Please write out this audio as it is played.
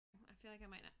feel like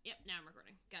I might not. Yep, now I'm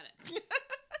recording. Got it.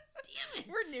 Damn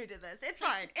it. We're new to this. It's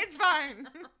fine. It's fine.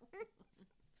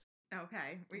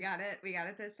 Okay, we got it. We got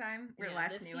it this time. We're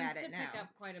less new at it now. This seems to pick up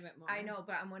quite a bit more. I know,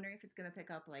 but I'm wondering if it's going to pick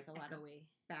up like a lot of Echoey.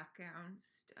 background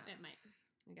stuff. It might.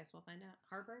 I guess we'll find out.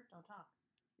 Harper, don't talk.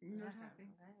 No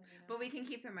talking. But we can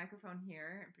keep the microphone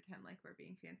here and pretend like we're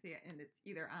being fancy and it's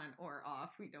either on or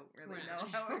off. We don't really know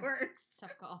how it works.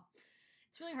 Tough call.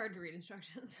 It's really hard to read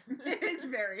instructions. It is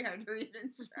very hard to read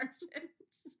instructions.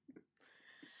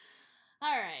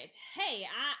 All right. Hey,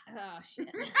 oh,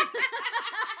 shit.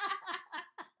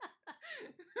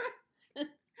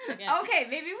 Okay,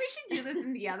 maybe we should do this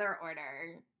in the other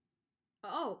order.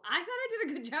 Oh, I thought I did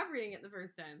a good job reading it the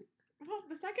first time. Well,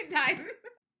 the second time.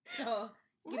 So,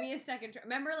 give me a second try.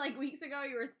 Remember, like, weeks ago,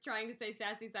 you were trying to say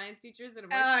sassy science teachers in a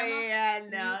voice Oh, yeah,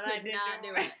 no, you could not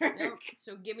do it. Nope.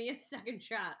 So, give me a second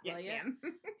shot, will you?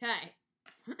 Okay.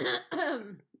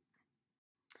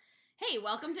 Hey,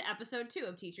 welcome to episode 2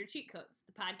 of Teacher Cheat Codes,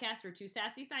 the podcast where two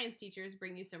sassy science teachers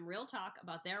bring you some real talk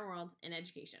about their world in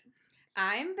education.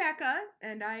 I'm Becca,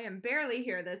 and I am barely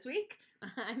here this week.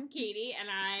 I'm Katie, and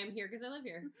I'm here because I live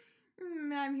here.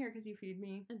 I'm here because you feed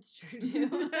me. That's true,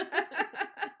 too.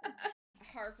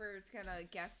 Harper's gonna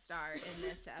guest star in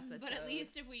this episode. But at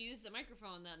least if we use the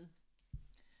microphone, then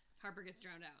Harper gets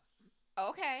drowned out.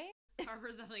 Okay.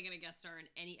 Harper's definitely gonna guest star in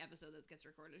any episode that gets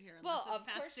recorded here. Well, it's of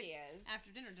past course 6 she is.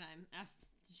 After dinner time.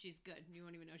 She's good. You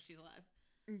won't even know she's alive.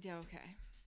 Okay.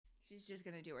 She's just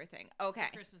gonna do her thing. Okay.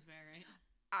 Christmas bear, right?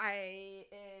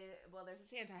 Well, there's a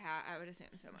Santa hat. I would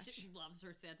assume so much. She loves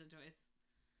her Santa toys.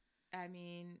 I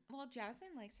mean, well,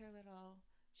 Jasmine likes her little.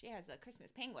 She has a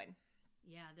Christmas penguin.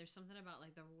 Yeah, there's something about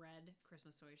like the red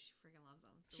Christmas toys. She freaking loves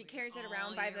them. She carries it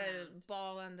around by the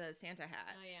ball on the Santa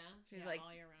hat. Oh yeah, she's like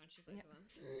all year round. She plays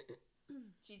with them.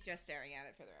 She's just staring at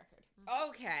it for the record. Mm-hmm.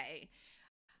 Okay.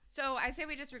 So I say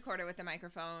we just record it with the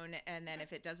microphone, and then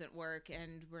if it doesn't work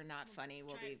and we're not funny,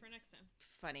 we'll be for next time.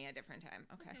 Funny a different time.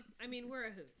 Okay. I mean, we're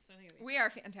a hoot, so I think we are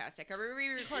fantastic. Are we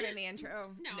re-recording the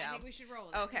intro? No, I think we should roll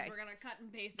it. Okay. We're gonna cut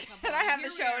and paste a couple. Can I have the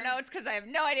show notes because I have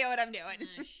no idea what I'm doing?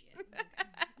 Shit.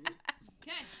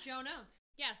 Okay, show notes.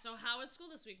 Yeah. So how was school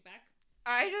this week, Beck?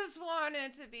 I just want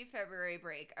it to be February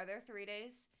break. Are there 3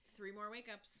 days? 3 more wake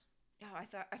ups. Oh, I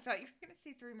thought you were gonna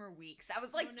say 3 more weeks. I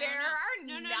was like, no, there are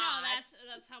no.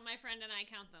 That's how my friend and I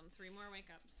count them. 3 more wake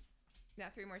ups.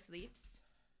 Not 3 more sleeps.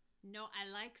 No, I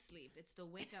like sleep. It's the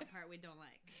wake up part we don't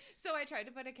like. So I tried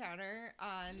to put a counter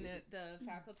on the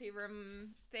faculty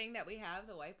room thing that we have,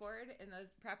 the whiteboard in the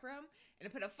prep room, and I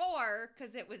put a 4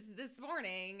 because it was this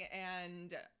morning,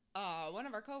 and one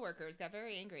of our coworkers got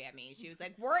very angry at me. She was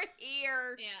like, "We're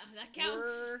here. Yeah, that counts.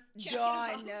 We're Check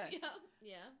done."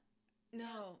 Yeah.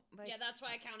 No. But yeah, that's why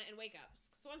I count it in wake ups.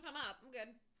 Because once I'm up, I'm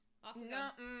good. Off we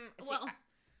go. Well,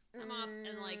 I'm up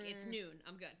and like it's noon.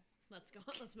 I'm good. Let's go.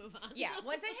 Let's move on. Yeah,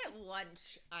 once I hit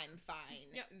lunch, I'm fine.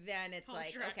 Yep. Then it's Home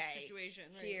like, stretch okay, situation,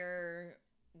 right. Here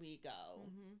we go.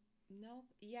 Mm-hmm. Nope.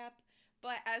 Yep.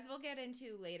 But as we'll get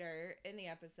into later in the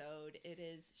episode, it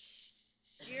is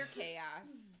sheer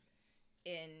chaos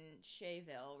in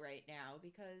Shaeville right now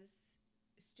because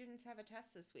students have a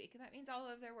test this week, and that means all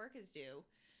of their work is due.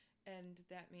 And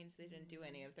that means they didn't do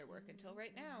any of their work until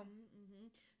right now.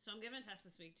 So I'm giving a test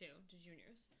this week, too, to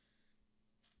juniors.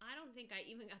 I don't think I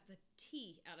even got the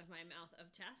T out of my mouth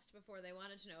of test before they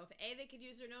wanted to know if A, they could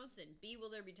use their notes, and B, will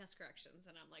there be test corrections?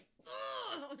 And I'm like,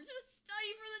 oh, just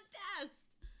study for the test.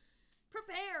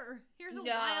 Prepare. Here's a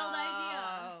wild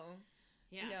idea.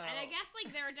 Yeah. No. And I guess,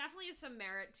 like, there definitely is some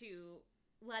merit to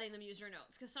letting them use their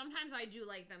notes, because sometimes I do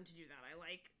like them to do that. I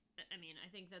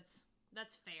think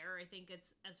that's fair. I think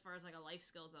it's, as far as like a life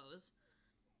skill goes,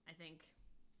 I think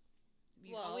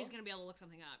you're always going to be able to look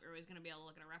something up. You're always going to be able to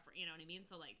look at a reference. You know what I mean?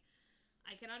 So like,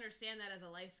 I can understand that as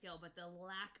a life skill, but the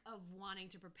lack of wanting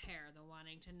to prepare, the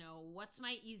wanting to know what's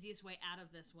my easiest way out of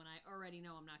this when I already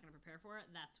know I'm not going to prepare for it,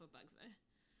 that's what bugs me.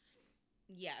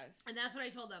 Yes. And that's what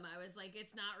I told them. I was like,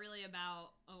 it's not really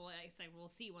about, we'll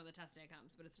see when the test day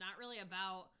comes, but it's not really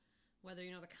about whether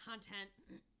you know the content.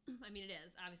 I mean, it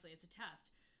is. Obviously, it's a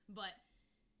test. But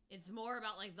it's more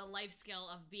about like the life skill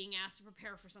of being asked to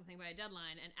prepare for something by a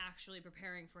deadline and actually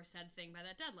preparing for said thing by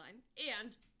that deadline.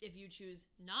 And if you choose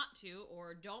not to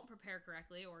or don't prepare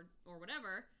correctly or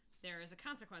whatever, there is a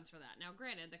consequence for that. Now,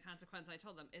 granted, the consequence I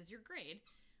told them is your grade.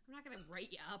 I'm not going to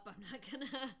write you up. I'm not going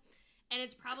to... And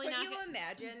it's probably not... Can you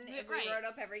imagine if we wrote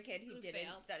up every kid who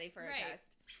didn't study for a test?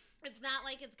 It's not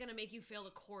like it's going to make you fail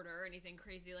a quarter or anything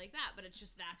crazy like that, but it's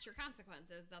just that's your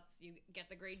consequences. You get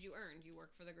the grade you earned. You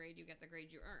work for the grade, you get the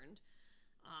grade you earned.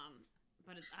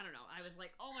 But I don't know. I was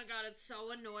like, oh my God, it's so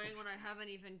annoying when I haven't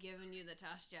even given you the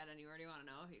test yet and you already want to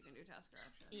know if you can do test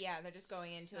correction. Yeah, they're just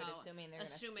going into it assuming they're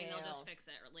going to fail. They'll just fix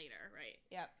it later, right?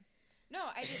 Yep. No,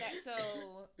 I do that.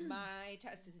 So my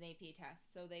test is an AP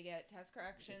test. So they get test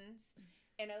corrections,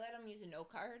 and I let them use a note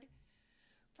card,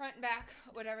 front and back,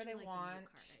 whatever they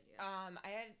want. I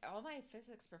had all my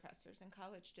physics professors in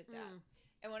college did that.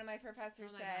 And one of my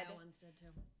professors said, bio ones did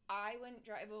too. I wouldn't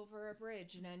drive over a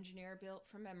bridge an engineer built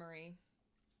from memory.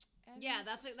 And yeah,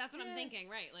 that's what I'm thinking,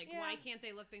 right? Like, why can't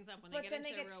they look things up when they get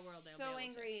into the real world? They'll so be able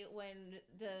angry when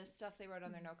the stuff they wrote on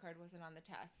their note card wasn't on the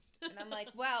test. And I'm like,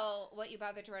 well, what you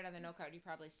bothered to write on the note card, you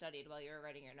probably studied while you were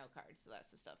writing your note card, so that's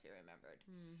the stuff you remembered.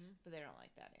 Mm-hmm. But they don't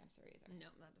like that answer either.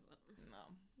 No, that doesn't. No.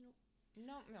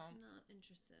 Nope. No. Not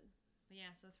interested. But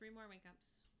yeah, so 3 more wake-ups.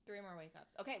 3 more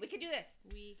wake-ups. Okay, we can do this.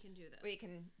 We can do this. We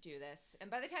can do this. And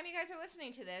by the time you guys are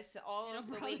listening to this, all of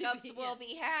the wake-ups will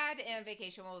be had, and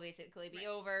vacation will basically be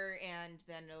over, and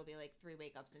then it'll be like 3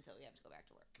 wake-ups until we have to go back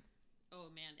to work.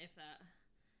 Oh, man, if that.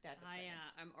 That's exciting.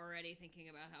 I'm already thinking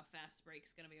about how fast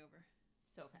break's going to be over.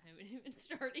 So fast. I haven't even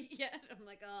started yet. I'm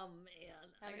like, oh, man.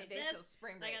 How many days till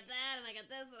spring break? I got that, and I got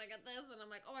this, and I got this, and I'm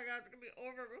like, oh, my God, it's going to be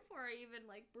over before I even,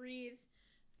 like, breathe.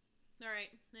 All right,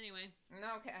 anyway.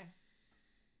 Okay.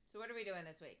 So what are we doing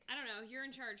this week? I don't know. You're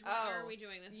in charge. What are we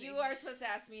doing this week? You are supposed to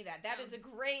ask me that. That is a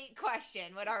great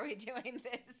question. What are we doing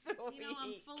this week? You know,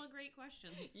 I'm full of great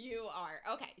questions. You are.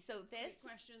 Okay, so this... Great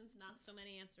questions, not so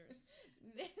many answers.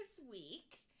 This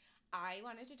week, I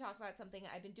wanted to talk about something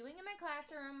I've been doing in my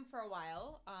classroom for a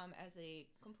while as a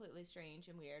completely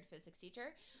strange and weird physics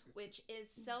teacher, which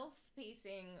is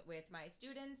self-pacing with my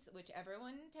students, which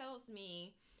everyone tells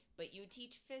me, but you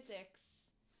teach physics.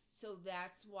 So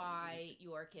that's why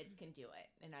your kids can do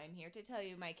it. And I'm here to tell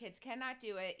you my kids cannot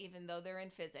do it even though they're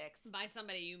in physics. By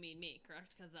somebody, you mean me,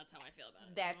 correct? Because that's how I feel about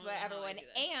it. That's what everyone...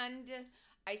 And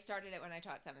I started it when I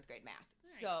taught 7th grade math.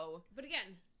 Right. So... But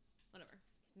again, whatever.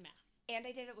 It's math. And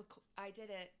I did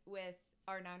it with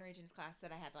our non-Regents class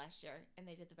that I had last year. And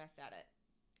they did the best at it.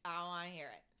 I want to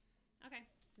hear it. Okay.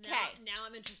 Now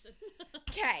I'm interested.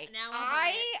 Okay.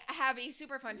 I have a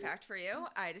super fun fact for you.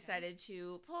 I decided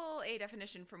to pull a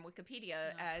definition from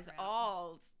Wikipedia,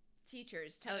 all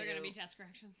teachers tell you. There are going to be test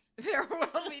corrections. There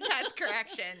will be test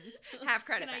corrections. Half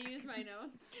credit Can back. I use my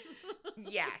notes?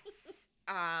 Yes.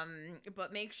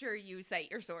 But make sure you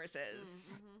cite your sources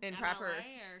in MLA proper.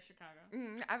 or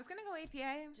Chicago? I was going to go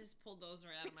APA. Just pulled those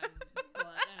right out of my butt.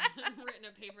 I haven't written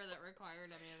a paper that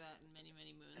required any of that in many,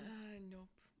 many moons. Nope.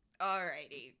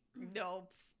 Alrighty.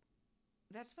 Nope.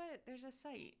 That's what, there's a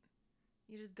site.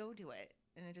 You just go to it,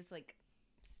 and it just, like,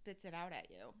 spits it out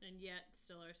at you. And yet,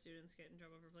 still our students get in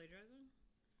trouble for plagiarizing?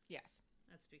 Yes.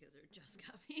 That's because they're just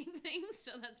copying things,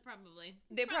 so that's probably...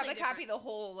 They probably copy the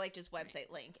whole, like, just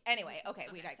website link. Anyway, okay,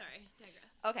 we digress. Sorry,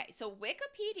 digress. Okay, so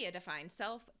Wikipedia defines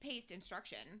self-paced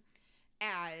instruction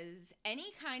as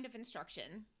any kind of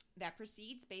instruction that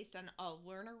proceeds based on a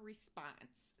learner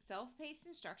response. Self-paced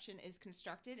instruction is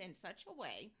constructed in such a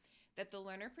way that the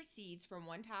learner proceeds from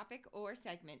one topic or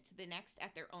segment to the next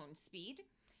at their own speed.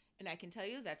 And I can tell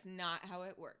you that's not how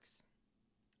it works.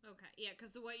 Okay, yeah,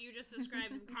 because what you just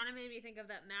described kind of made me think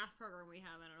of that math program we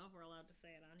have. I don't know if we're allowed to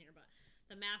say it on here, but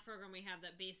the math program we have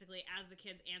that basically, as the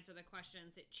kids answer the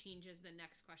questions, it changes the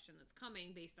next question that's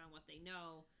coming based on what they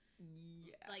know.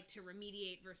 Yes. Like to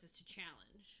remediate versus to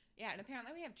challenge. Yeah, and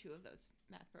apparently we have 2 of those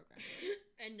math programs.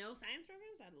 And no science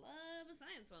programs? I'd love a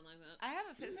science one like that. I have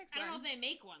a physics one. I don't know if they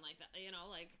make one like that, you know,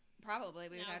 like...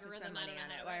 Probably. We would have to spend money on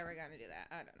it. Why are we going to do that?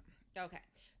 I don't know. Okay.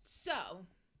 So,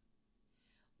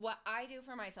 what I do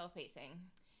for my self-pacing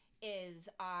is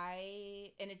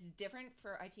and it's different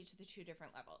I teach the 2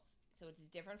 different levels. So it's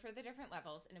different for the different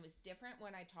levels, and it was different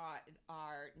when I taught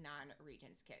our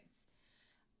non-Regents kids.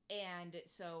 And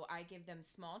so I give them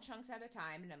small chunks at a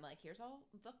time, and I'm like, here's all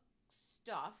the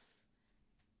stuff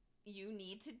you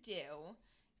need to do,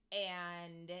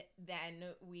 and then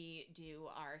we do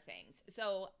our things.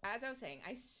 So as I was saying,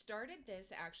 I started this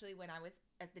actually when I was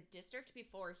at the district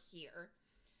before here.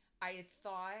 I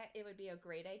thought it would be a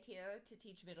great idea to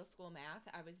teach middle school math.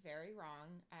 I was very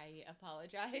wrong. I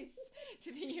apologize to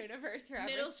the universe for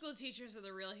middle school teachers are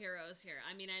the real heroes here.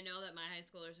 I mean, I know that my high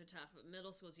schoolers are tough, but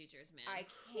middle school teachers, man. I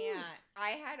can't.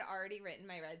 I had already written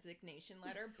my resignation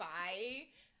letter by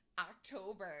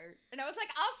October. And I was like,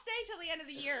 I'll stay till the end of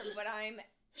the year, but I'm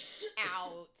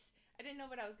out. I didn't know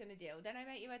what I was going to do. Then I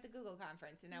met you at the Google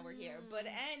conference, and now we're here. But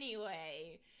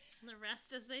anyway... The rest,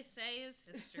 as they say, is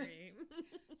history.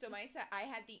 So I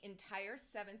had the entire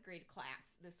 7th grade class.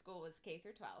 The school was K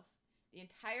through 12. The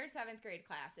entire 7th grade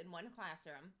class in one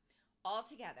classroom, all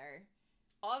together,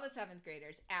 all the 7th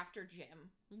graders after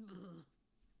gym.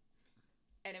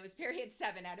 And it was period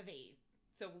 7 out of 8.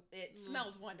 So it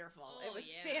smelled wonderful. It was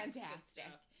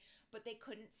fantastic. But they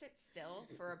couldn't sit still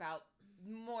for about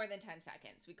more than 10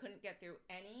 seconds. We couldn't get through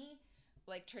any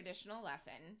like traditional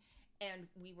lesson. And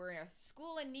we were a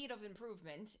school in need of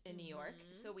improvement in New York.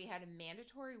 So we had a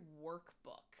mandatory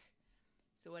workbook.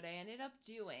 So what I ended up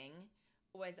doing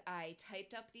was I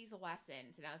typed up these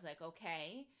lessons. And I was like,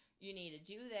 okay, you need to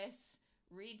do this,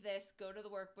 read this, go to the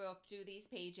workbook, do these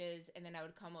pages. And then I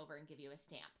would come over and give you a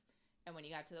stamp. And when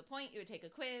you got to the point, you would take a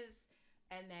quiz.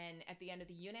 And then at the end of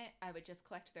the unit, I would just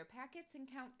collect their packets and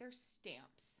count their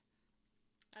stamps.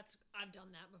 I've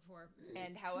done that before.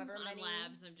 And however on many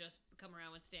labs have just come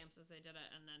around with stamps as they did it,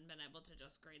 and then been able to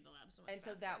just grade the labs. And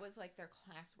so that was like their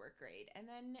classwork grade. And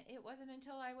then it wasn't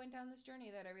until I went down this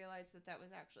journey that I realized that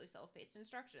was actually self-paced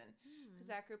instruction. Because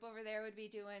that group over there would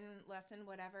be doing lesson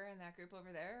whatever, and that group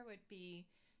over there would be,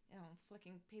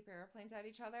 flicking paper airplanes at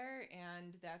each other.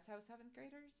 And that's how 7th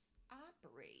graders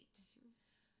operate.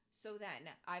 So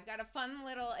then I've got a fun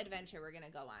little adventure we're going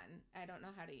to go on. I don't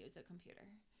know how to use a computer.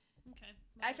 Okay.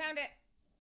 I found it.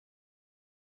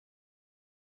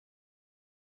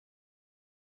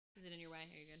 Is it in your way?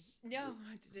 Are you good? No,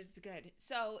 it's good.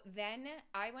 So then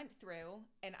I went through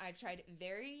and I've tried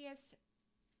various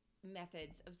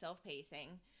methods of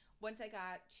self-pacing. Once I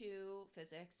got to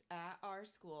physics at our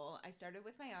school, I started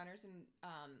with my honors and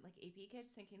like AP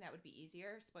kids thinking that would be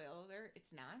easier. Spoiler alert,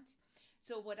 it's not.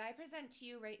 So what I present to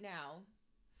you right now,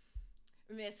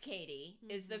 Miss Katie,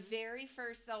 is the very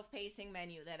first self-pacing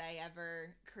menu that I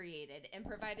ever created and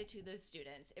provided to the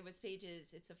students.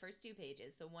 It's the first 2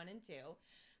 pages, so 1 and 2.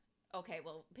 Okay,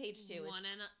 well, page 2 is... 1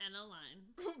 and a line.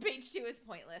 Page 2 is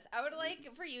pointless. I would like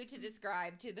for you to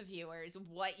describe to the viewers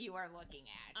what you are looking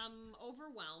at. I'm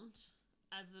overwhelmed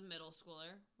as a middle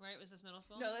schooler, right? Was this middle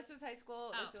school? No, this was high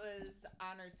school. Oh. This was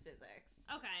honors physics.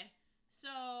 Okay. So,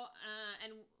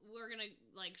 and we're going to,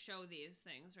 show these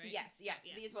things, right? Yes.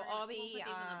 These will all be we'll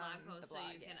put these in the blog post the blog,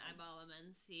 so you can eyeball them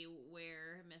and see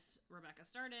where Miss Rebecca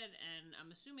started. And I'm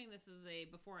assuming this is a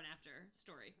before and after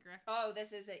story, correct? Oh,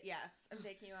 this is it, yes. I'm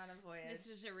taking you on a voyage. This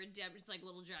is a it's like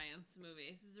Little Giants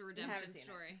movie. This is a redemption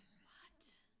story.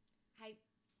 What?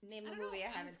 Name the movie.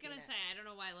 I haven't seen it. I was going to say, I don't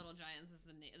know why Little Giants is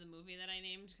the movie that I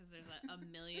named, because there's a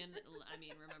million. I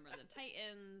mean, remember the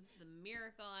Titans, the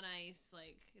Miracle on Ice,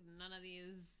 none of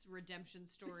these redemption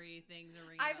story things are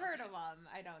ringing. I've heard of them.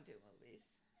 I don't do movies.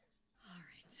 All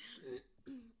right.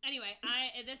 Anyway,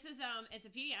 this is it's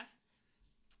a PDF.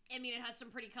 I mean, it has some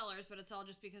pretty colors, but it's all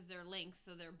just because they're links,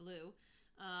 so they're blue.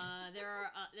 There are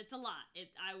it's a lot.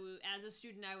 As a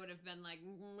student, I would have been like,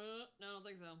 no, I don't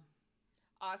think so.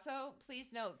 Also, please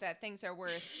note that things are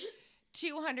worth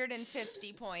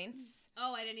 250 points.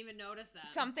 Oh, I didn't even notice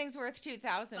that. Something's worth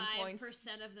 2,000 points.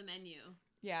 5% of the menu.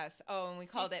 Yes. Oh, and we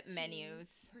called it menus.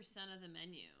 5% of the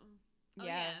menu. Oh,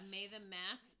 yes. Yeah. May the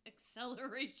mass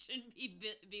acceleration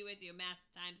be with you. Mass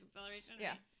times acceleration. Yeah.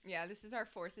 Right? Yeah, this is our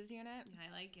forces unit.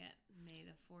 I like it. May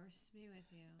the force be with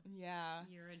you. Yeah.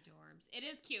 You're adorbs. It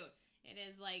is cute. It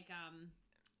is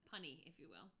punny, if you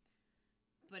will.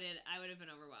 But I would have been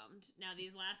overwhelmed. Now,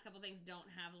 these last couple things don't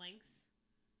have links.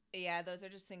 Yeah, those are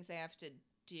just things they have to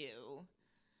do.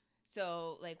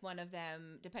 So, one of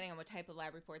them, depending on what type of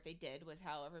lab report they did, was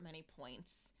however many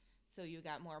points. So you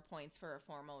got more points for a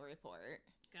formal report.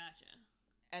 Gotcha.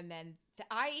 And then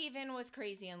I even was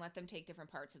crazy and let them take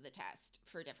different parts of the test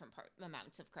for different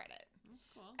amounts of credit. That's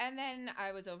cool. And then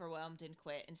I was overwhelmed and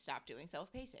quit and stopped doing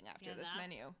self-pacing after this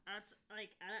menu. That's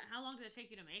how long did it take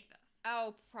you to make this?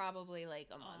 Oh, probably a month.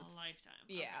 A lifetime.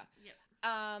 Yeah. Okay.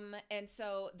 Yep. And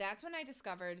so that's when I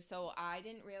discovered, so I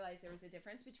didn't realize there was a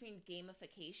difference between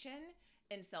gamification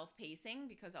and self-pacing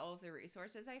because all of the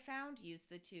resources I found used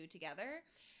the two together.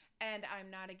 And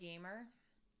I'm not a gamer.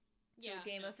 So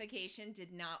gamification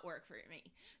did not work for me.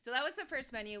 So that was the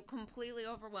first menu, completely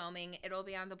overwhelming. It'll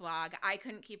be on the blog. I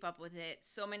couldn't keep up with it.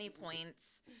 So many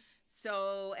points.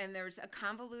 So, and there's a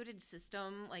convoluted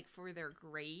system, for their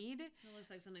grade. It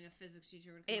looks like something a physics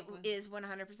teacher would come up with. It is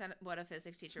 100% what a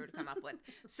physics teacher would come up with.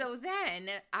 So then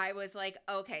I was like,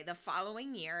 okay, the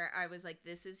following year, I was like,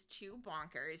 this is too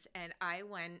bonkers. And I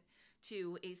went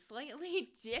to a slightly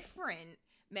different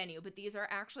menu, but these are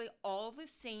actually all the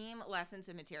same lessons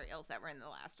and materials that were in the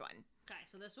last one. Okay,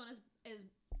 so this one is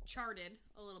charted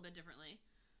a little bit differently.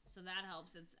 So that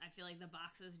helps. I feel like the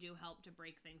boxes do help to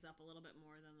break things up a little bit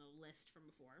more than the list from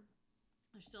before.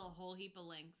 There's still a whole heap of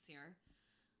links here.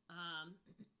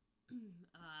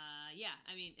 Yeah,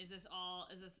 I mean, is this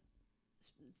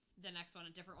the next one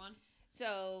a different one?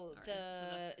 So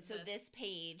Alright, so this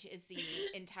page is the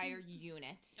entire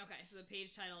unit. Okay, so the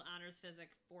page titled Honors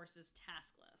Physics Forces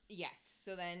Task List. Yes.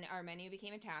 So then our menu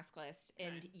became a task list,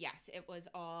 and Okay. yes, it was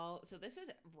all. So this was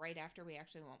right after we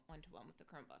actually went one-to-one with the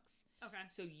Chromebooks. Okay.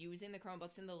 So using the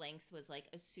Chromebooks and the links was like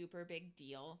a super big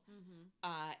deal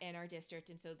in our district,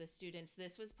 and so the students,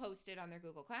 this was posted on their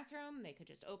Google Classroom. They could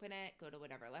just open it, go to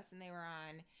whatever lesson they were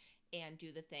on, and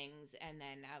do the things. And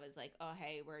then I was like, oh,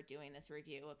 hey, we're doing this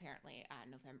review apparently on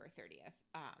November 30th.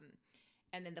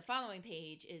 And then the following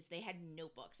page is they had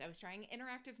notebooks. I was trying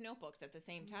interactive notebooks at the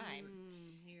same time.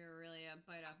 You're really a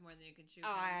bite off more than you can chew.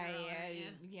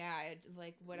 Yeah,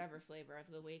 like whatever flavor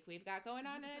of the week we've got going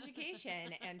on in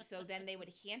education. And so then they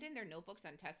would hand in their notebooks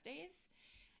on test days.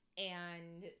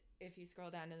 And if you scroll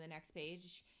down to the next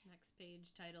page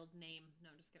titled Name. No,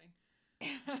 I'm just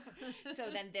kidding.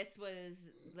 So then this was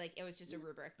like, it was just a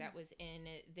rubric that was in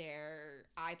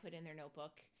I put in their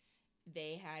notebook.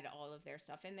 They had all of their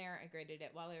stuff in there. I graded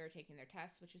it while they were taking their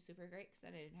tests, which was super great because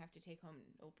then I didn't have to take home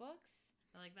notebooks.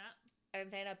 I like that.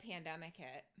 And then a pandemic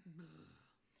hit,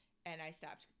 and I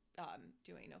stopped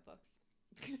doing notebooks.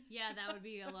 Yeah, that would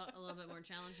be a little bit more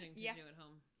challenging to do at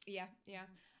home. Yeah.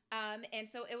 And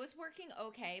so it was working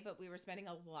okay, but we were spending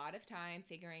a lot of time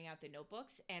figuring out the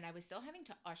notebooks, and I was still having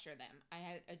to usher them. I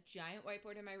had a giant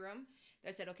whiteboard in my room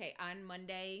that said, okay, on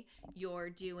Monday, you're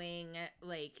doing,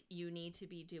 like, you need to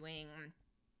be doing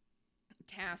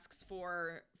tasks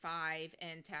 4, 5,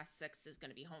 and task 6 is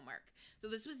going to be homework. So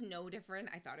this was no different.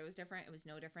 I thought it was different. It was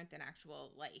no different than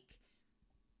actual, like,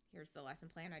 here's the lesson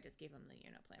plan. I just gave them the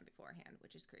unit plan beforehand,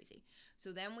 which is crazy.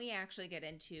 So then we actually get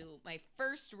into my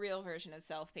first real version of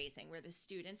self-pacing, where the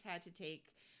students had to take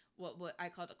what I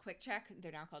called a quick check.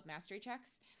 They're now called mastery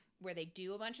checks, where they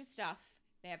do a bunch of stuff.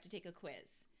 They have to take a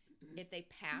quiz. If they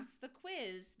pass the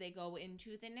quiz, they go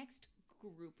into the next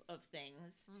group of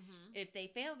things. If they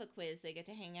fail the quiz, they get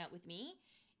to hang out with me,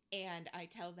 and I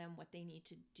tell them what they need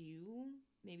to do.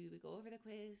 Maybe we go over the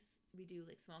quiz. We do,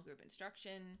 like, small group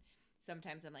instruction.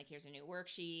 Sometimes I'm like, here's a new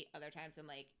worksheet. Other times I'm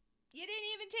like, you didn't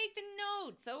even take the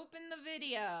notes. Open the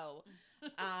video.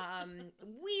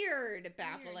 Weird,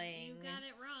 baffling. You got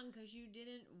it wrong because you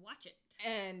didn't watch it.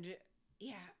 And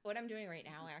yeah, what I'm doing right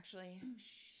now, actually,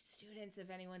 students, if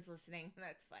anyone's listening,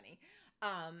 that's funny.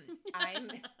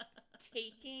 I'm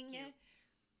taking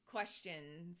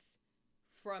questions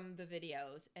from the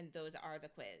videos, and those are the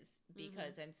quiz,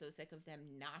 because I'm so sick of them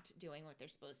not doing what they're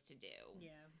supposed to do. Yeah.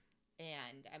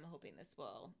 And I'm hoping this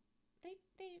will they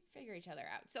figure each other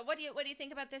out. So what do you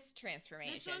think about this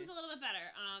transformation? This one's a little bit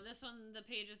better. This one, the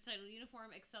page is titled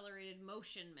Uniform Accelerated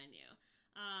Motion Menu.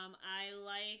 I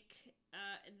like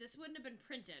this wouldn't have been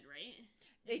printed, right?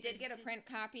 They did get a print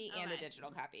copy and a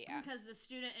digital copy, yeah. Because the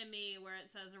student in me, where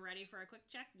it says ready for a quick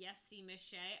check, yes, see Miss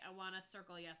Shea, I want to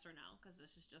circle yes or no, because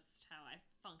this is just how I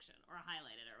function, or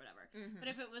highlight it or whatever. But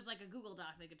if it was like a Google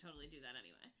Doc, they could totally do that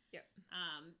anyway. Yep.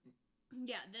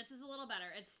 Yeah, this is a little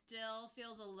better. It still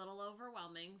feels a little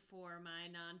overwhelming for my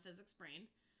non-physics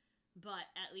brain, but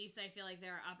at least I feel like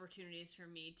there are opportunities for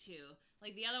me to,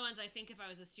 like the other ones, I think if I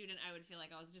was a student, I would feel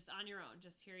like I was just on your own.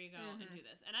 Just here you go and do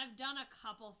this. And I've done a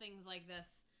couple things like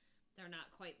this. They're not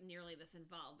quite nearly this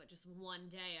involved, but just one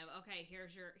day of, okay,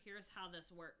 here's how this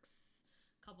works.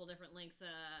 A couple different links.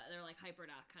 They're like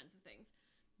HyperDoc kinds of things.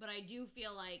 But I do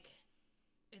feel like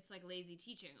it's like lazy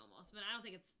teaching almost. But I don't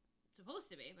think it's supposed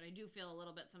to be. But I do feel a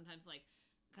little bit sometimes like,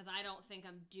 because I don't think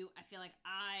I feel like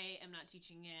I am not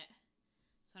teaching it.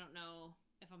 So I don't know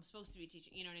if I'm supposed to be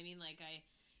teaching. You know what I mean? Like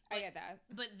I get that.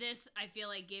 But this, I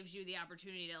feel like, gives you the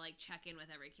opportunity to like check in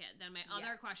with every kid. Then my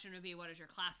other question would be, what is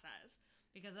your class size?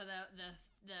 Because of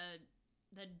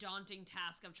the daunting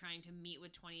task of trying to meet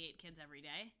with 28 kids every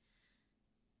day.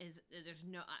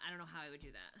 I don't know how I would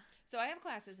do that. So I have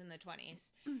classes in the 20s,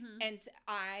 and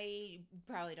I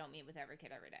probably don't meet with every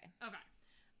kid every day. Okay.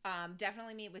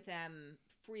 Definitely meet with them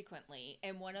frequently.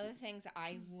 And one of the things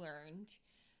I learned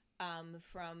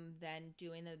from then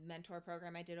doing the mentor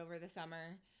program I did over the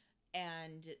summer,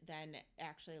 and then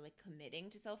actually like committing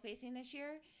to self-pacing this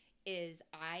year, is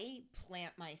I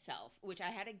plant myself, which I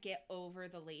had to get over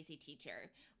the lazy teacher.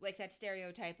 Like that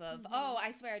stereotype of, oh,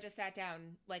 I swear I just sat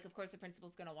down. Like, of course, the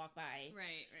principal's going to walk by.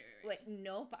 Right. Like,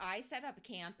 nope. I set up a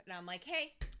camp, and I'm like,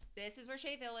 hey, this is where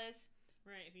Shayville is.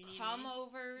 Right. If you need Come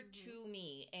over to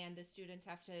me. And the students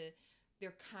have to,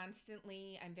 they're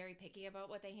constantly, I'm very picky about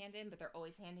what they hand in, but they're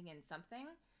always handing in something.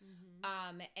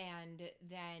 And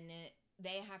then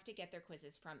they have to get their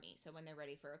quizzes from me. So when they're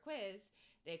ready for a quiz,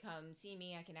 they come see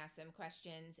me, I can ask them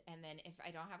questions, and then if I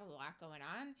don't have a lot going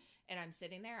on and I'm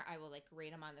sitting there, I will like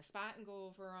grade them on the spot and go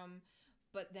over them.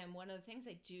 But then one of the things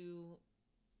I do,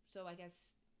 so I guess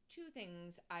two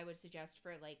things I would suggest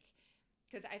for, like,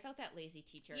 because I felt that lazy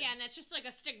teacher. Yeah, and it's just like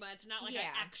a stigma. It's not like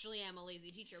Yeah. I actually am a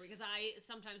lazy teacher, because I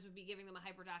sometimes would be giving them a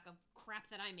hyperdoc of crap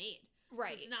that I made.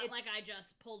 Right. So it's not like I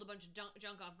just pulled a bunch of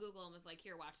junk off Google and was like,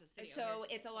 here, watch this video. So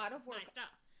it's a lot of my work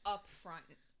stuff. up front.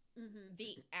 Mm-hmm.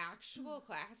 The actual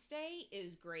class day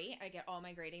is great. I get all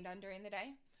my grading done during the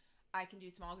day. I can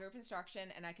do small group instruction,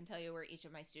 and I can tell you where each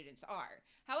of my students are.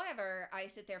 However, I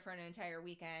sit there for an entire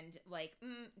weekend, like,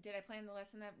 did I plan the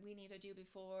lesson that we need to do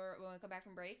before when we come back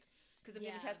from break? Because I'm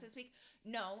doing a test this week.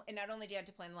 No, and not only do you have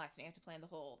to plan the lesson, you have to plan the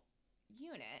whole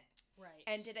unit. Right.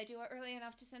 And did I do it early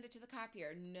enough to send it to the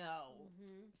copier? No.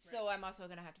 Mm-hmm. So I'm also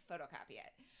going to have to photocopy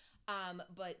it.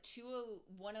 But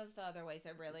one of the other ways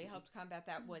that really helped combat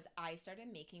that was I started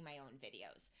making my own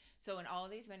videos. So in all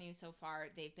of these venues so far,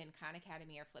 they've been Khan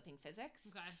Academy or Flipping Physics,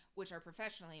 which are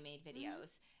professionally made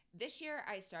videos. This year,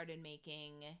 I started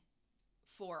making,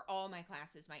 for all my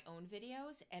classes, my own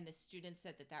videos, and the students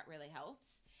said that really helps.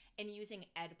 And using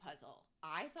Edpuzzle.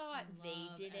 I thought they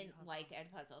didn't like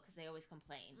Edpuzzle because they always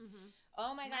complain. Mm-hmm.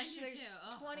 Oh my gosh, Mine do there's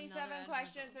too. 27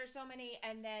 questions. There's so many.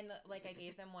 And then, like, I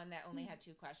gave them one that only had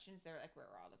 2 questions. They're like, where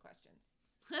are all the questions?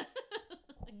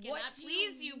 Cannot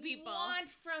please you people.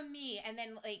 Want from me? And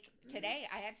then, like, today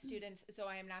I had students, so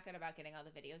I am not good about getting all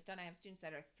the videos done. I have students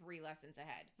that are 3 lessons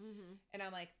ahead. Mm-hmm. And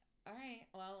I'm like, all right,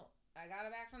 well, I got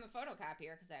it back from the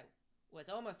photocopier because I was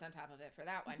almost on top of it for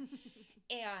that one.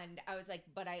 And I was like,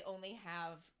 but I only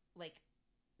have, like,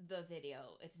 the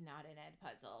video. It's not an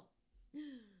Edpuzzle.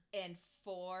 And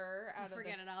 4 out of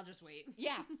Forget it, I'll just wait.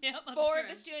 Yeah. Yep, 4 of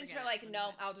the students were like,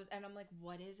 no, I'll just, and I'm like,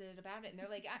 what is it about it? And they're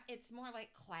like, it's more like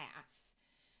class.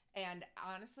 And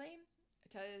honestly, to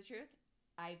tell you the truth,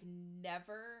 I've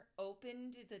never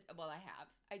opened I have.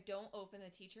 I don't open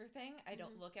the teacher thing. I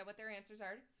don't look at what their answers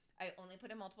are. I only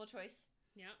put in multiple choice.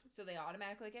 Yeah. So they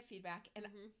automatically get feedback. And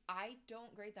I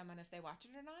don't grade them on if they watch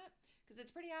it or not. Because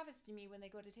it's pretty obvious to me when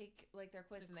they go to take, like, their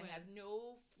quiz and they have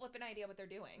no flipping idea what they're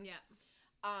doing. Yeah.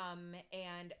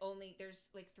 And there's,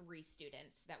 like, 3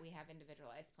 students that we have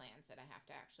individualized plans that I have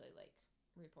to actually, like,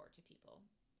 report to people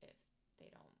if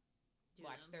they don't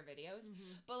watch their videos.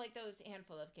 But, like, those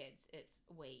handful of kids, it's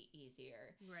way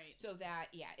easier. Right. So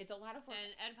that, yeah, it's a lot of work.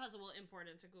 And Edpuzzle will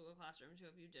import into Google Classroom, too,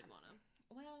 if you did want to.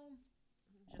 Well,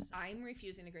 I'm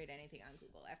refusing to grade anything on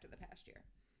Google after the past year.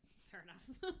 Fair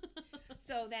enough.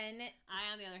 So then...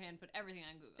 I, on the other hand, put everything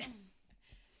on Google.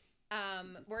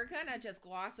 We're gonna just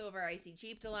gloss over Icy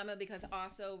Jeep Dilemma because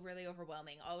also really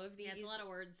overwhelming. All of these it's a lot of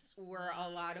words. Were a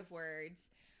lot of words.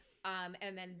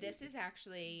 And then this is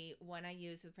actually one I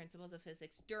used with Principles of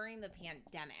Physics during the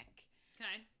pandemic.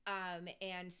 Okay.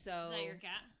 And so... Is that your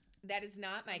cat? That is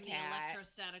not my on cat. The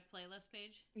electrostatic playlist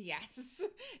page? Yes.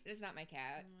 It is not my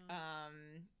cat.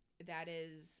 That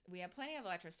is... We have plenty of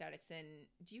electrostatics, and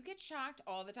do you get shocked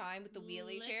all the time with the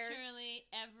wheelie chairs? Literally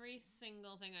every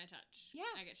single thing I touch. Yeah.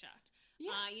 I get shocked.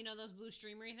 Yeah. You know those blue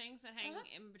streamery things that hang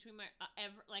in between my...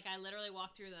 I literally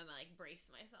walk through them and, like, brace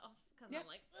myself. Because I'm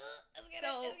like,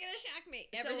 it's gonna shock me.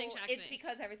 Everything shocks me. It's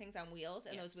because everything's on wheels,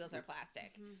 and those wheels are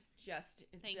plastic. Just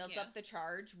builds up the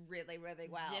charge really, really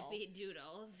well. Zippy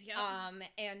doodles. Yep.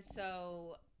 And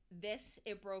so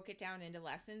it broke it down into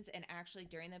lessons, and actually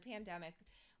during the pandemic,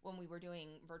 when we were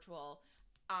doing virtual,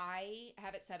 I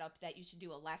have it set up that you should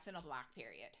do a lesson a block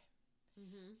period.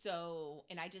 So,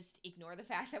 and I just ignore the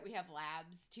fact that we have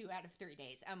labs 2 out of 3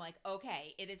 days. I'm like,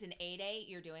 okay, it is an A day.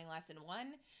 You're doing lesson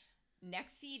 1.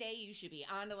 Next C day, you should be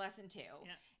on to lesson 2.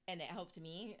 Yeah. And it helped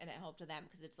me and it helped them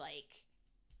because it's like,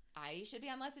 I should be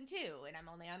on lesson 2 and I'm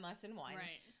only on lesson 1.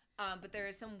 Right. But there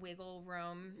is some wiggle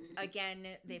room. Again,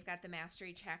 they've got the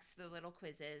mastery checks, the little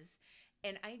quizzes.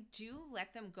 And I do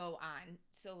let them go on.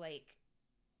 So, like,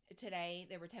 today,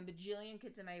 there were 10 bajillion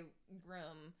kids in my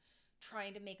room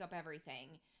trying to make up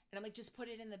everything. And I'm like, just put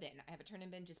it in the bin. I have a turn-in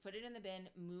bin. Just put it in the bin.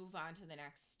 Move on to the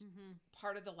next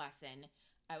part of the lesson.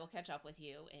 I will catch up with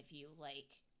you if you, like,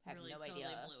 have really no totally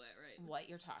idea blew it, right? what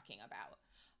you're talking about.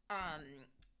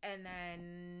 And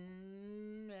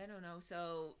then, I don't know.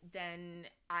 So then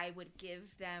I would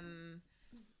give them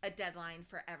a deadline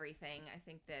for everything. I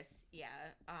think this,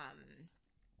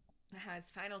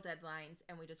 has final deadlines,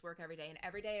 and we just work every day. And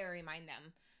every day I remind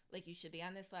them, like, you should be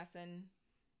on this lesson,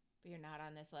 but you're not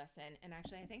on this lesson. And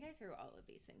actually, I think I threw all of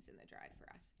these things in the drive for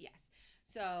us. Yes.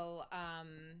 So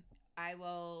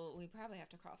we probably have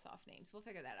to cross off names. We'll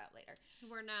figure that out later.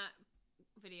 We're not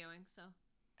videoing, so.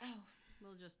 Oh.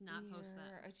 We'll just not post that.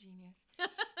 You're a genius.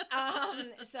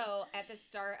 So at the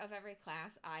start of every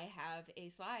class, I have a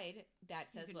slide that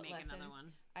You says could what make lesson another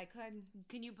one. I could.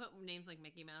 Can you put names like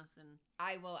Mickey Mouse and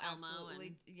I will Elmo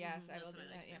absolutely. Yes, I That's will what do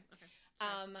like that. to Yeah. Okay.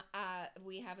 Sorry.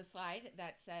 We have a slide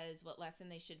that says what lesson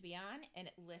they should be on, and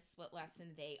it lists what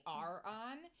lesson they are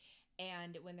on.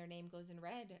 And when their name goes in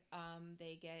red,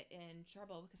 they get in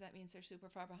trouble because that means they're super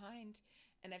far behind.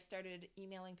 And I've started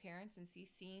emailing parents and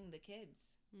CCing the kids.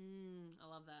 I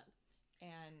love that.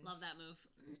 And Love that move.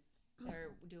 they're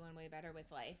doing way better with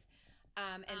life.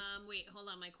 Wait, hold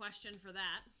on. My question for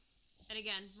that, and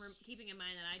again, we're keeping in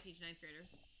mind that I teach 9th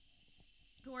graders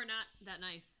who are not that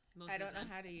nice. I don't know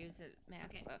how to use a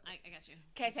math Okay, book. I got you.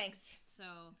 Okay, thanks. So,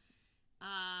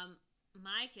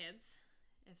 my kids,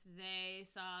 if they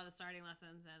saw the starting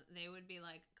lessons, and they would be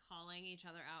like calling each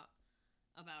other out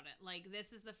about it. Like,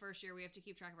 this is the first year we have to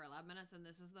keep track of our lab minutes, and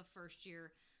this is the first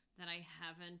year that I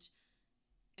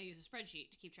use a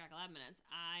spreadsheet to keep track of lab minutes.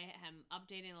 I am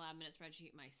updating the lab minute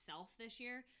spreadsheet myself this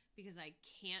year because I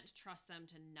can't trust them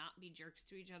to not be jerks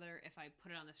to each other if I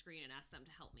put it on the screen and ask them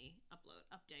to help me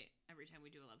update every time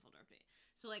we do a lab folder update.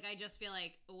 So, like, I just feel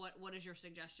like, what is your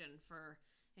suggestion for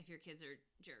if your kids are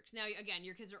jerks? Now, again,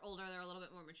 your kids are older. They're a little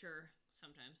bit more mature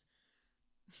sometimes.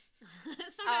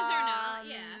 Sometimes they're not,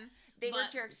 yeah. They were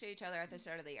jerks to each other at the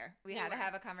start of the year. We had to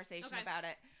have a conversation about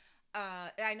it.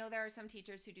 I know there are some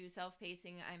teachers who do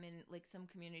self-pacing. I'm in like some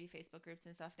community Facebook groups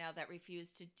and stuff now that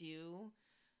refuse to do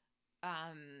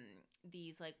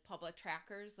these like public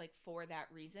trackers like for that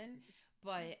reason.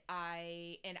 But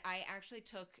I actually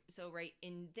took, so right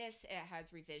in this, it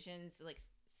has revisions, like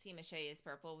Seema Shea is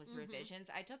purple was revisions.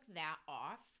 I took that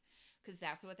off because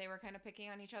that's what they were kind of picking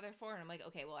on each other for. And I'm like,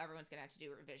 okay, well, everyone's going to have to do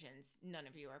revisions. None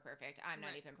of you are perfect. I'm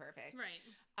not even perfect.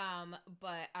 Right.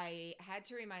 But I had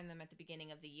to remind them at the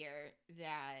beginning of the year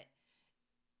that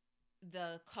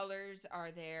the colors are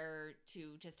there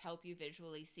to just help you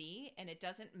visually see. And it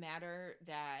doesn't matter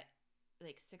that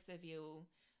like 6 of you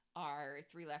are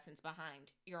 3 lessons behind.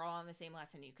 You're all on the same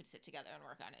lesson. You could sit together and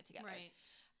work on it together. Right.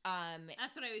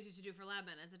 That's what I always used to do for lab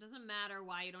minutes. It doesn't matter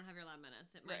why you don't have your lab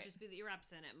minutes. It might just be that you're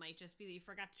absent. It might just be that you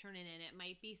forgot to turn it in. It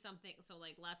might be something. So,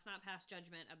 like, let's not pass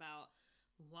judgment about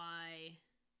why,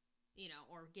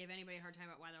 or give anybody a hard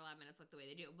time about why their lab minutes look the way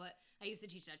they do. But I used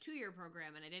to teach that 2-year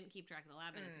program, and I didn't keep track of the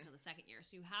lab minutes until the 2nd year.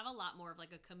 So you have a lot more of,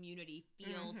 like, a community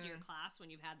feel to your class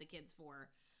when you've had the kids for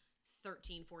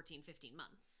 13, 14, 15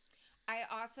 months. I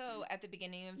also, at the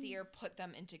beginning of the year, put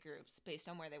them into groups based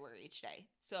on where they were each day.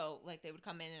 So, like, they would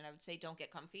come in and I would say, don't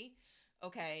get comfy.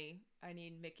 Okay, I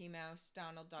need Mickey Mouse,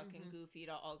 Donald Duck, and Goofy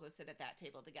to all go sit at that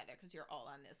table together because you're all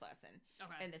on this lesson.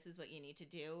 Okay. And this is what you need to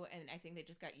do. And I think they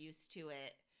just got used to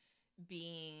it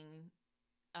being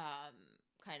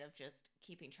kind of just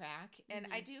keeping track. And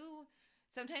I do,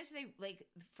 sometimes they, like,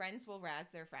 friends will razz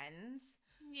their friends.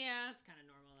 Yeah, it's kind of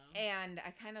normal, though. And I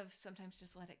kind of sometimes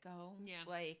just let it go. Yeah.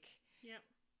 Like... Yep.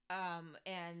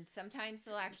 And sometimes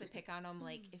they'll actually pick on them.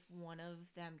 Like if one of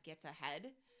them gets ahead,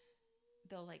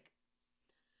 they'll like.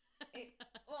 Yeah.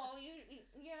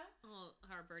 Oh,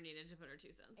 Harper needed to put her 2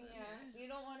 cents in. Yeah, you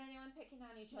don't want anyone picking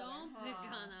on each other. Don't pick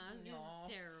on us. No. It's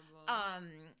terrible.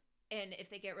 And if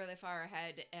they get really far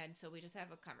ahead, and so we just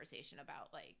have a conversation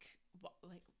about like,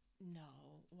 no,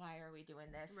 why are we doing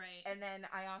this? Right. And then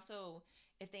I also,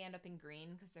 if they end up in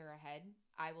green because they're ahead,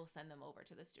 I will send them over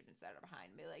to the students that are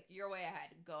behind. Be like, you're way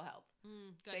ahead. Go help.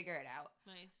 Figure it out.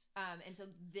 Nice. And so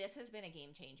this has been a game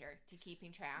changer to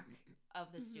keeping track of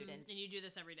the students. And you do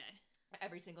this every day?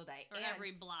 Every single day. Or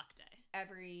every block day?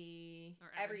 Every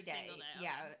day. Single day. Okay.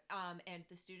 Yeah. And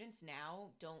the students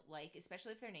now don't like,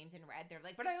 especially if their name's in red, they're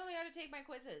like, but I only had to take my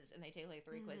quizzes. And they take like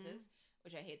 3 quizzes,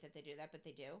 which I hate that they do that, but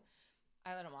they do.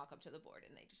 I let them walk up to the board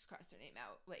and they just cross their name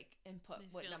out, like, and put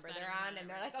what number they're on. And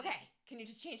they're like, okay, can you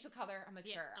just change the color? I'm like,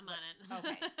 sure. I'm on it.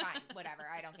 Okay, fine, whatever.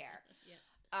 I don't care. Yeah.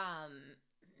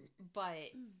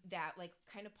 But that, like,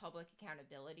 kind of public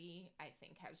accountability, I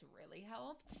think, has really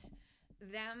helped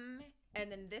them.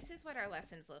 And then this is what our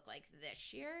lessons look like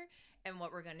this year and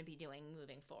what we're going to be doing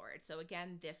moving forward. So,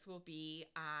 again, this will be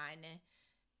on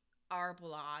our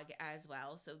blog as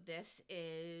well. So this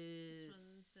one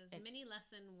says mini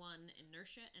lesson 1,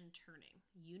 inertia and turning.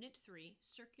 Unit 3,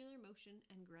 circular motion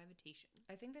and gravitation.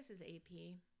 I think this is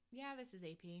AP. Yeah, this is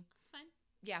AP. It's fine.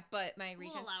 Yeah, but my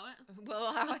Regents... We'll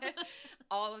allow it.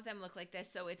 All of them look like this.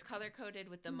 So it's color-coded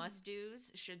with the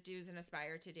must-dos, should-dos, and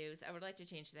aspire-to-dos. I would like to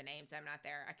change the names. I'm not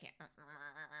there. I can't...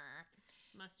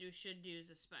 Must-dos,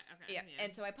 should-dos, aspire... Okay. Yeah,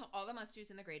 and so I put all the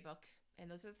must-dos in the grade book. And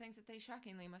those are the things that they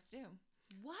shockingly must do.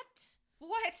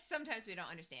 What? Sometimes we don't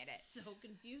understand it. So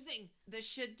confusing. The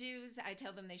should-dos, I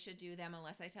tell them they should do them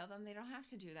unless I tell them they don't have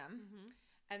to do them.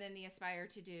 And then the aspire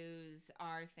to do's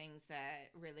are things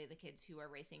that really the kids who are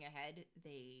racing ahead,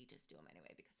 they just do them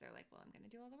anyway because they're like, well, I'm going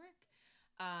to do all the work.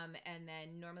 And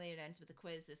then normally it ends with a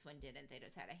quiz. This one didn't. They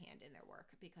just had a hand in their work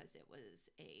because it was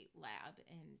a lab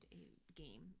and a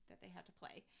game that they had to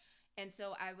play. And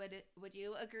so would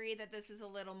you agree that this is a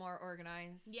little more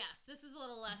organized? Yes, this is a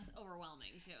little less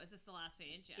overwhelming too. Is this the last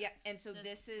page? Yeah. Yeah, and so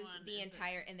this is the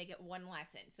entire, and they get one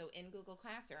lesson. So in Google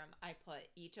Classroom, I put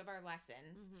each of our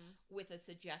lessons with a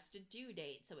suggested due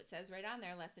date. So it says right on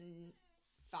there, lesson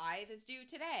 5 is due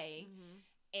today.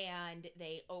 And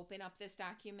they open up this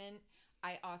document.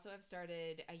 I also have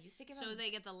started, I used to give them... So they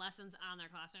get the lessons on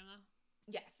their classroom, though?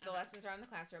 Yes, the lessons are on the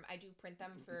classroom. I do print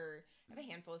them for... I have a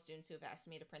handful of students who have asked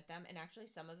me to print them, and actually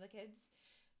some of the kids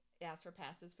asked for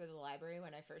passes for the library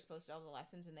when I first posted all the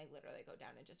lessons, and they literally go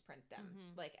down and just print them,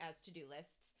 like, as to-do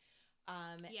lists.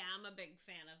 Yeah, I'm a big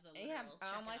fan of the literal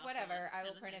I'm like, whatever, I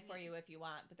will print it for you if you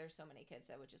want, but there's so many kids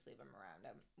that would just leave them around.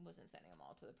 I wasn't sending them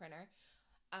all to the printer.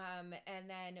 And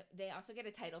then they also get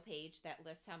a title page that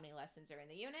lists how many lessons are in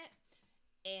the unit.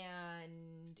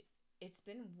 And it's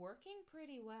been working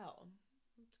pretty well.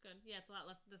 That's good. Yeah, it's a lot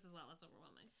less. This is a lot less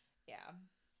overwhelming. Yeah.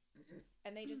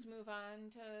 And they just move on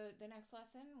to the next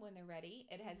lesson when they're ready.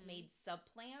 It has made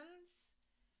sub-plans.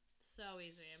 So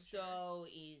easy, I'm sure. So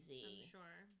easy. I'm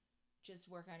sure. Just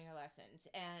work on your lessons.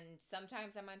 And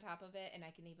sometimes I'm on top of it, and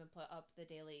I can even put up the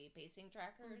daily pacing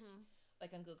trackers, like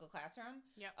on Google Classroom.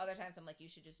 Yep. Other times I'm like, you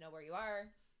should just know where you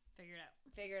are. Figure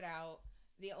it out.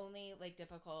 The only, like,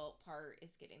 difficult part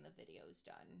is getting the videos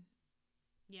done.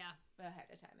 Yeah. Ahead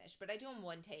of time-ish. But I do them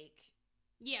one take.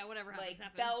 Yeah, whatever happens, like,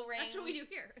 happens. Bell rings. That's what we do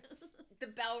here.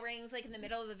 The bell rings, like, in the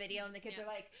middle of the video, and the kids are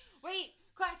like, wait,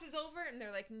 class is over. And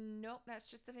they're like, nope, that's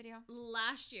just the video.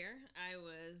 Last year, I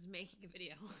was making a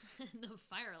video, and the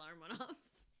fire alarm went off,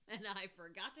 and I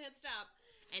forgot to hit stop.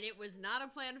 And it was not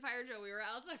a planned fire drill. We were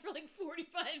outside for like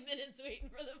 45 minutes waiting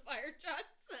for the fire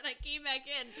trucks. And I came back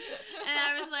in. And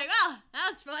I was like, oh,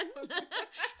 that was fun.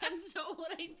 And so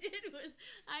what I did was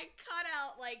I cut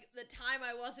out like the time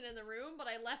I wasn't in the room, but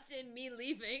I left in me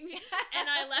leaving. And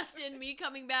I left in me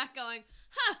coming back going,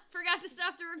 forgot to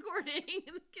stop the recording.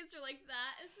 And the kids are like,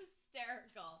 that is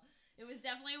hysterical. It was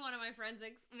definitely one of my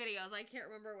forensics videos. I can't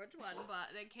remember which one,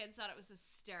 but the kids thought it was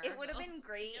hysterical. It would have been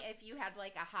great if you had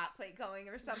like a hot plate going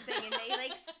or something, and they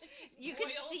like you could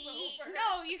see. Over.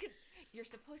 No, you could. You're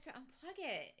supposed to unplug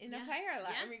it in the fire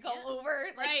alarm. Yeah, you go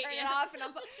over, like turn it off, and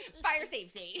unplug. Fire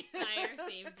safety. Fire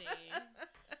safety.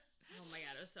 Oh my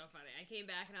god, it was so funny. I came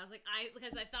back and I was like,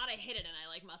 because I thought I hit it, and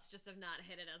I like must just have not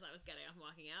hit it as I was getting up and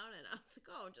walking out, and I was like,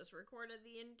 oh, just recorded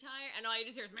the entire, and all you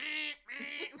just hear is meh,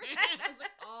 meh, meh. I was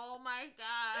like, oh my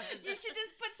god. You should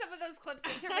just put some of those clips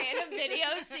into random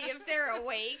videos, see if they're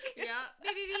awake. Yeah.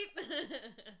 Beep beep beep.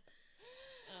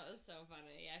 Oh, it was so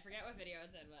funny. Yeah, I forget what video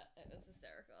it's in, but it was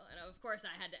hysterical. And of course,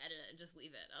 I had to edit it and just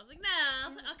leave it. I was like,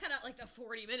 nah, I'll cut out like the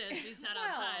 40 minutes we sat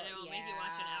outside. I won't make you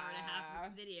watch an hour and a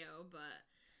half video, but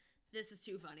this is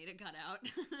too funny to cut out.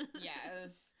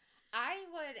 Yes. I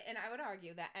would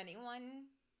argue that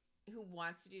anyone who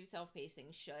wants to do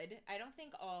self-pacing should. I don't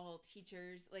think all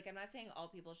teachers, like I'm not saying all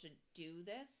people should do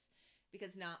this,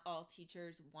 because not all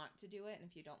teachers want to do it. And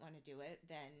if you don't want to do it,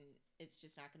 then it's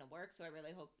just not going to work. So I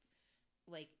really hope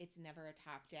like it's never a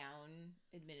top-down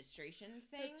administration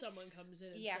thing. That someone comes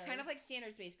in and says, kind of like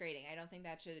standards-based grading. I don't think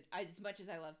that should, as much as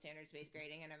I love standards-based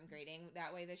grading, and I'm grading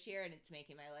that way this year, and it's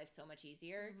making my life so much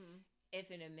easier. If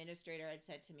an administrator had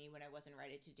said to me when I wasn't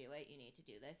ready to do it, you need to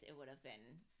do this, it would have been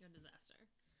a disaster.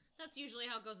 That's usually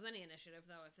how it goes with any initiative,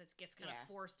 though. If it gets kind of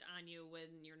forced on you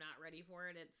when you're not ready for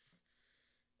it,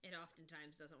 it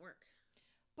oftentimes doesn't work.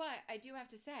 But I do have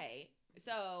to say,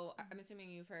 so I'm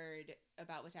assuming you've heard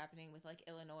about what's happening with like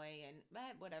Illinois and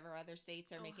whatever other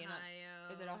states are making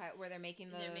Ohio. Is it Ohio where they're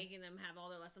making them have all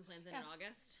their lesson plans in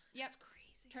August? Yep. It's crazy.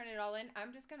 Turn it all in.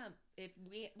 I'm just gonna at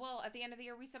the end of the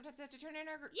year we sometimes have to turn in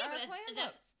our but plan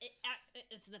books.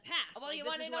 It's in the past. Well, like, you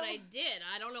want to know what I did.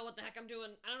 I don't know what the heck I'm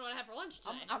doing. I don't know what I had for lunch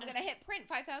today. I'm gonna hit print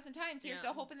 5,000 times here,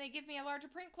 still hoping they give me a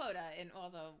larger print quota. And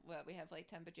although we have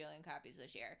like 10 bajillion copies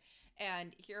this year,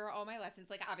 and here are all my lessons.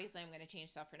 Like obviously I'm gonna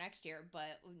change stuff for next year,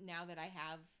 but now that I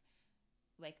have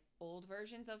like old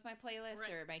versions of my playlists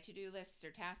or my to-do lists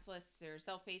or task lists or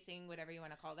self-pacing, whatever you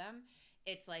want to call them,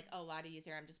 it's like a lot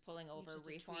easier. I'm just pulling over,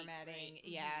 reformatting. Tweak, right?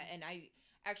 Yeah. And I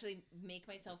actually make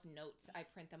myself notes. I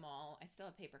print them all. I still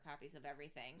have paper copies of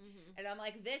everything. And I'm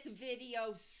like, this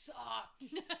video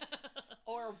sucked.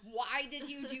 Or why did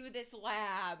you do this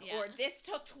lab? Or this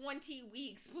took 20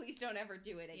 weeks. Please don't ever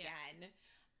do it again.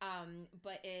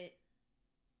 But it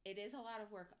is a lot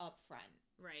of work up front.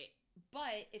 Right.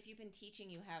 But if you've been teaching,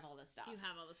 you have all the stuff. You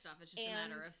have all the stuff. It's just a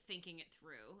matter of thinking it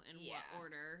through and what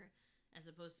order, as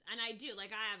opposed to, and I do,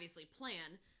 like, I obviously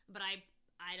plan, but I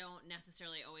don't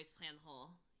necessarily always plan the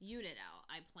whole unit out.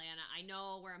 I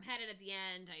know where I'm headed at the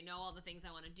end. I know all the things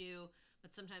I want to do,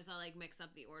 but sometimes I'll like mix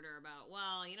up the order about,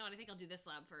 well, you know what, I think I'll do this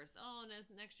lab first. Oh,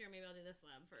 next year maybe I'll do this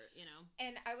lab for, you know.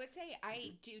 And I would say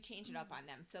I do change it up on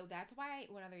them. So that's why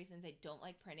one of the reasons I don't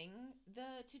like printing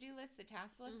the to-do list, the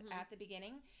task list at the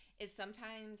beginning, is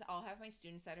sometimes I'll have my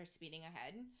students that are speeding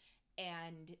ahead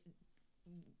and,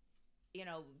 you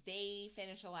know, they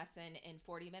finish a lesson in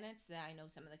 40 minutes. I know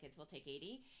some of the kids will take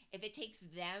 80. If it takes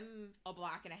them a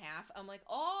block and a half, I'm like,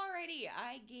 already,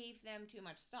 I gave them too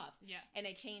much stuff. Yeah. And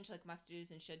I change like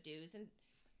must-dos and should-dos. And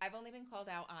I've only been called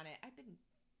out on it. I've been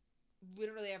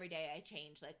literally every day I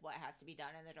change like what has to be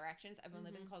done in the directions. I've only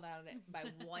been called out on it by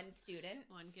one student.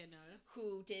 One kid noticed.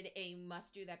 Who did a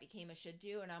must-do that became a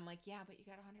should-do. And I'm like, yeah, but you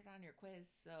got 100 on your quiz.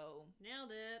 So. Nailed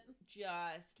it.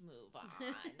 Just move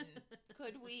on.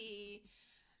 Could we?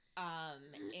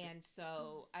 And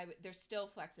so there's still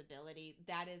flexibility.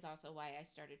 That is also why I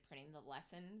started printing the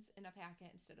lessons in a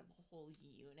packet instead of a whole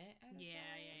unit at a time.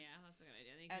 Yeah. That's a good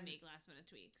idea. You can make last minute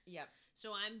tweaks. Yep.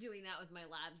 So I'm doing that with my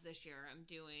labs this year. I'm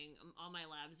doing, all my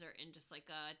labs are in just like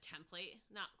a template.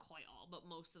 Not quite all, but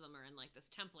most of them are in like this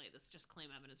template. That's just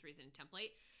claim evidence reasoning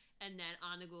template. And then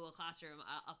on the Google Classroom,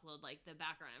 I'll upload like the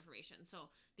background information.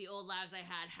 So the old labs I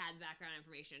had background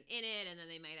information in it, and then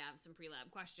they might have some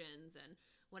pre-lab questions and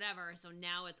whatever. So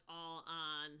now it's all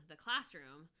on the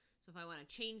Classroom. So if I want to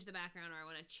change the background or I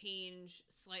want to change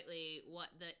slightly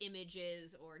what the image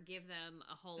is or give them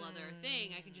a whole other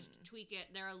thing, I can just tweak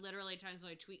it. There are literally times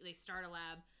when they start a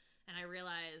lab and I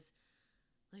realize,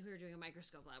 like we were doing a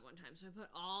microscope lab one time. So I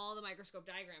put all the microscope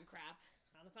diagram crap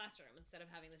on the Classroom instead of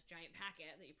having this giant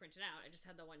packet that you printed out. I just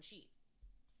had the one sheet.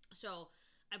 So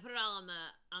I put it all on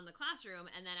the Classroom,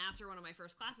 and then after one of my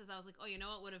first classes, I was like, oh, you know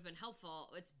what would have been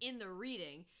helpful? It's in the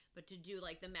reading, but to do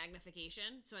like the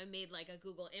magnification. So I made like a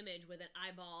Google image with an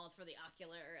eyeball for the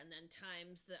ocular, and then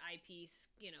times the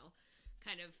eyepiece, you know,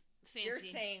 kind of fancy. You're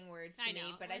saying words to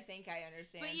me, but I think I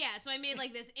understand. But yeah, so I made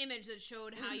like this image that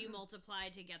showed how you multiply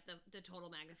to get the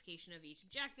total magnification of each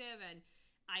objective, and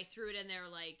I threw it in there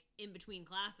like in between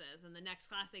classes, and the next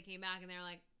class they came back and they were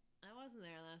like, I wasn't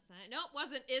there last night. Nope,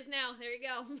 wasn't. Is now. There you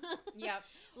go. Yep.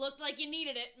 Looked like you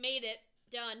needed it. Made it.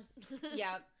 Done.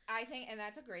 Yep. I think, and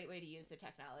that's a great way to use the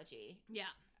technology.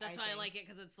 Yeah. That's why I like it,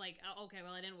 because it's like, oh, okay,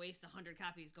 well, I didn't waste 100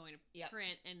 copies going to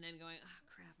print and then going, oh,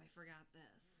 crap, I forgot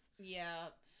this. Yeah.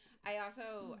 I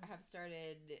also have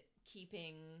started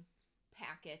keeping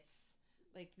packets.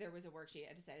 Like, there was a worksheet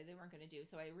I decided they weren't going to do,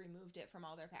 so I removed it from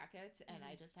all their packets, and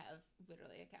I just have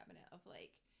literally a cabinet of,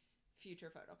 like, future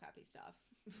photocopy stuff.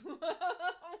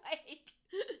 Like,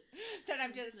 that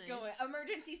I'm just going,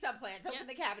 emergency subplans, open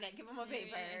the cabinet, give them a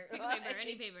paper. Pick a paper,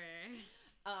 any paper.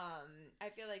 I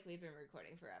feel like we've been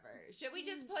recording forever. Should we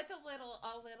just put a little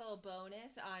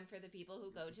bonus on for the people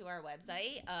who go to our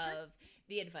website of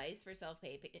the advice for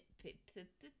self-pacing advice?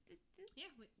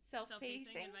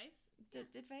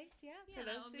 Advice, for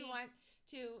those who want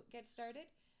to get started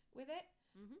with it.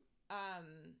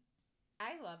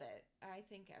 I love it. I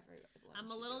think everyone. I'm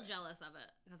a little jealous of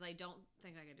it because I don't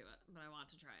think I can do it, but I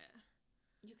want to try it.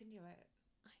 You can do it.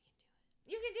 I can do it.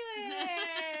 You can do it.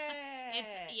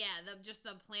 It's just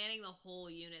the planning the whole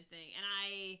unit thing, and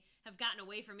I have gotten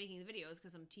away from making the videos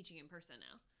because I'm teaching in person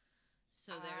now.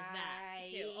 So there's that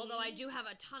too. Although I do have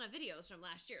a ton of videos from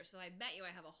last year, so I bet you I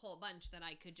have a whole bunch that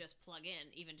I could just plug in,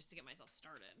 even just to get myself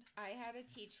started. I had to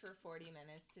teach for 40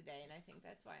 minutes today, and I think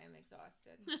that's why I'm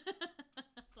exhausted.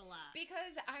 That's a lot.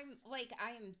 Because I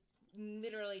am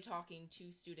literally talking to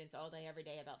students all day, every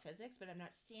day about physics, but I'm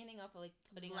not standing up like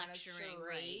putting lecturing, on a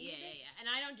right? charade. Yeah.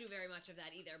 And I don't do very much of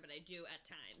that either, but I do at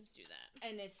times do that.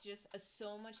 And it's just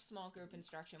so much small group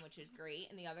instruction, which is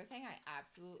great. And the other thing I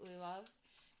absolutely love,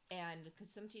 and because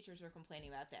some teachers were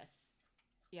complaining about this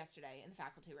yesterday in the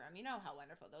faculty room, you know how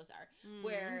wonderful those are,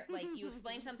 where like you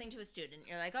explain something to a student,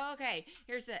 you're like, oh, okay,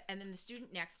 here's it, and then the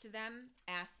student next to them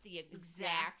asks the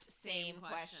exact same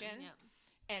question. Yep.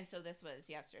 And so this was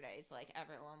yesterday's, like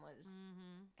everyone was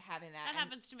having that. That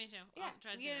happens to me too. Yeah.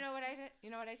 You know what I did?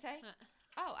 You know what I say?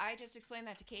 Oh, I just explained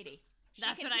that to Katie.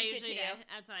 That's what I usually do.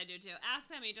 That's what I do too. Ask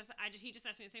them. He just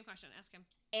asked me the same question. Ask him.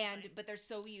 But they're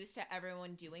so used to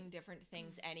everyone doing different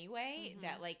things anyway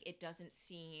that like it doesn't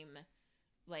seem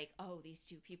like, oh, these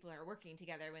two people are working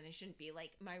together when they shouldn't be.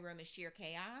 Like, my room is sheer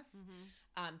chaos.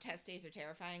 Test days are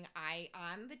terrifying.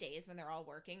 On the days when they're all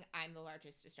working, I'm the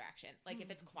largest distraction. Like, if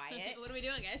it's quiet. What are we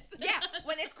doing, guys? Yeah,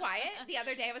 when it's quiet. The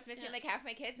other day I was missing like half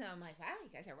my kids, and I'm like, wow, you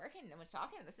guys are working. No one's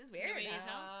talking. This is weird. Nobody needs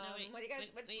help? Nobody- what do you guys,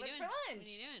 what are what's you doing? for lunch? What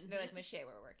are you doing? They're like, Miss Shea,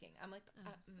 we're working. I'm like,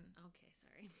 Okay,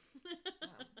 sorry.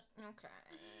 okay.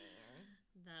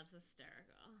 That's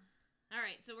hysterical. All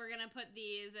right, so we're going to put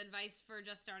these advice for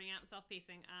just starting out and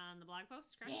self-pacing on the blog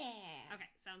post, correct? Yeah. Okay,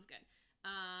 sounds good.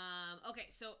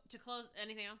 Okay, so to close,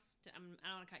 anything else? I don't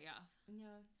want to cut you off.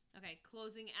 No. Okay,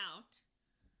 closing out.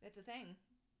 That's a thing.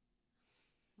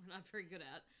 We're not very good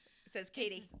at. It says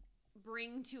Katie. It's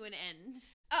bring to an end.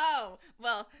 Oh,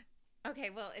 well, okay,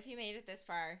 well, if you made it this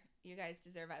far, you guys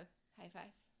deserve a high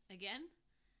five. Again?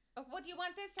 Oh, what do you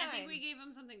want this time? I think we gave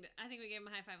him something. I think we gave him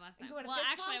a high five last time. You want a Well,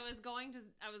 fist actually, bump?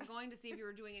 I was going to see if you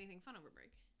were doing anything fun over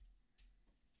break.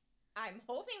 I'm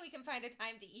hoping we can find a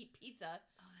time to eat pizza.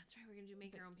 Oh, that's right. We're gonna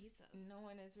make our own pizzas. No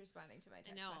one is responding to my I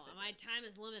text know messages. my time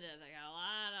is limited. I got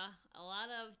a lot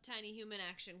of tiny human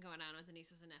action going on with the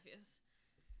nieces and nephews.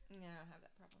 Yeah, I don't have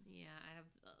that problem. Yeah, I have.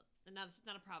 It's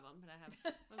not a problem, but I have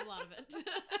a lot of it.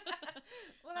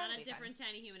 Well, A lot that'll of be different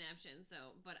tiny human actions.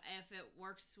 So, but if it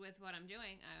works with what I'm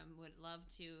doing, I would love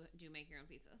to do make your own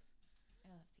pizzas.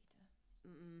 fun. I love pizza.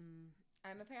 Mm-mm.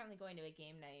 I'm apparently going to a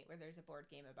game night where there's a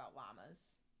board game about llamas.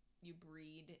 You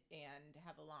breed and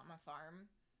have a llama farm.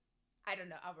 I don't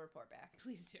know. I'll report back.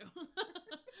 Please do.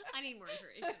 I need more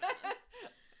information on this.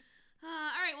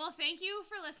 All right. Well, thank you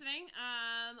for listening.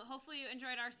 Hopefully you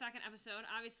enjoyed our second episode.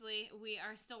 Obviously, we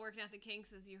are still working out the kinks,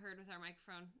 as you heard with our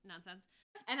microphone nonsense.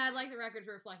 And I'd like the record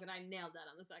to reflect that I nailed that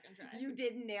on the second try. You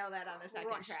did nail that on the second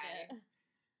Crushed try. it.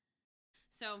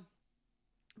 So,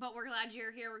 but we're glad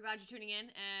you're here. We're glad you're tuning in.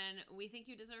 And we think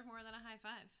you deserve more than a high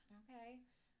five. Okay.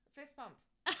 Fist pump.